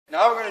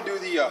Now we're going to do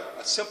the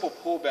a simple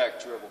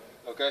pullback dribble.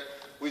 Okay,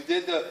 we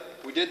did the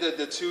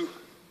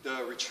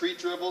retreat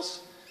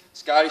dribbles.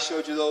 Scotty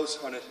showed you those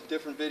on a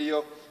different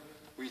video,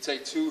 where you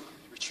take 2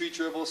 retreat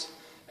dribbles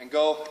and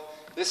go.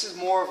 This is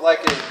more of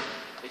like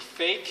a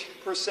fake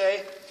per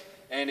se,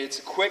 and it's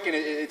quick, and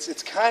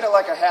it's kind of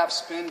like a half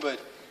spin, but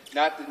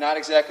not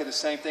exactly the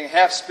same thing. A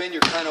half spin,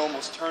 you're kind of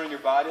almost turning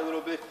your body a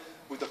little bit.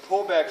 With the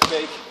pullback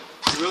fake,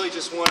 you really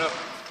just want to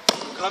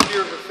come to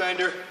your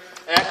defender,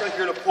 act like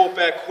you're going to pull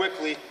back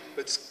quickly,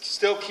 but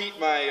still keep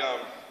my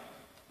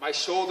my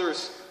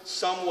shoulders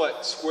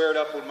somewhat squared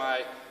up with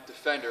my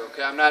defender.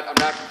 Okay, I'm not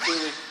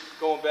completely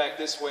going back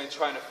this way and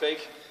trying to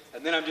fake,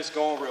 and then I'm just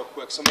going real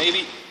quick. So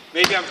maybe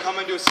I'm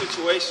coming to a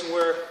situation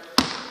where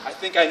I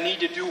think I need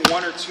to do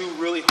 1 or 2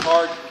 really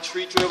hard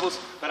retreat dribbles,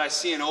 but I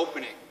see an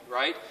opening,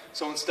 right?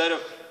 So instead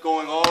of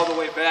going all the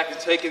way back and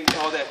taking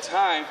all that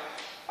time,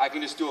 I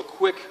can just do a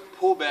quick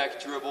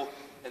pullback dribble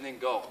and then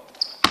go.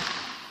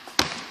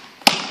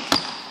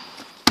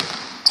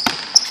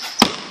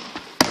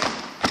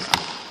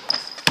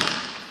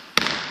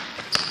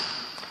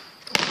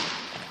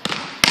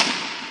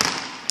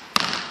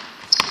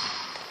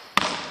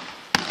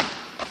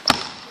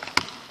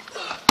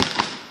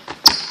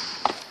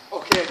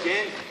 Okay,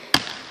 again,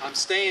 I'm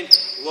staying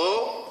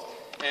low,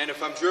 and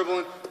if I'm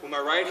dribbling with my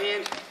right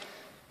hand,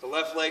 the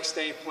left leg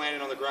staying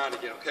planted on the ground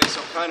again. Okay,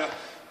 so I'm kind of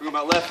with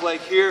my left leg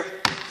here,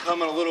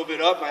 coming a little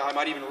bit up. I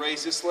might even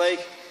raise this leg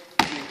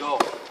and then go.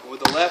 And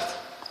with the left,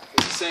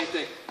 it's the same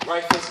thing.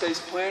 Right foot stays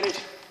planted,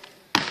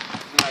 and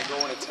then I go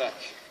and attack.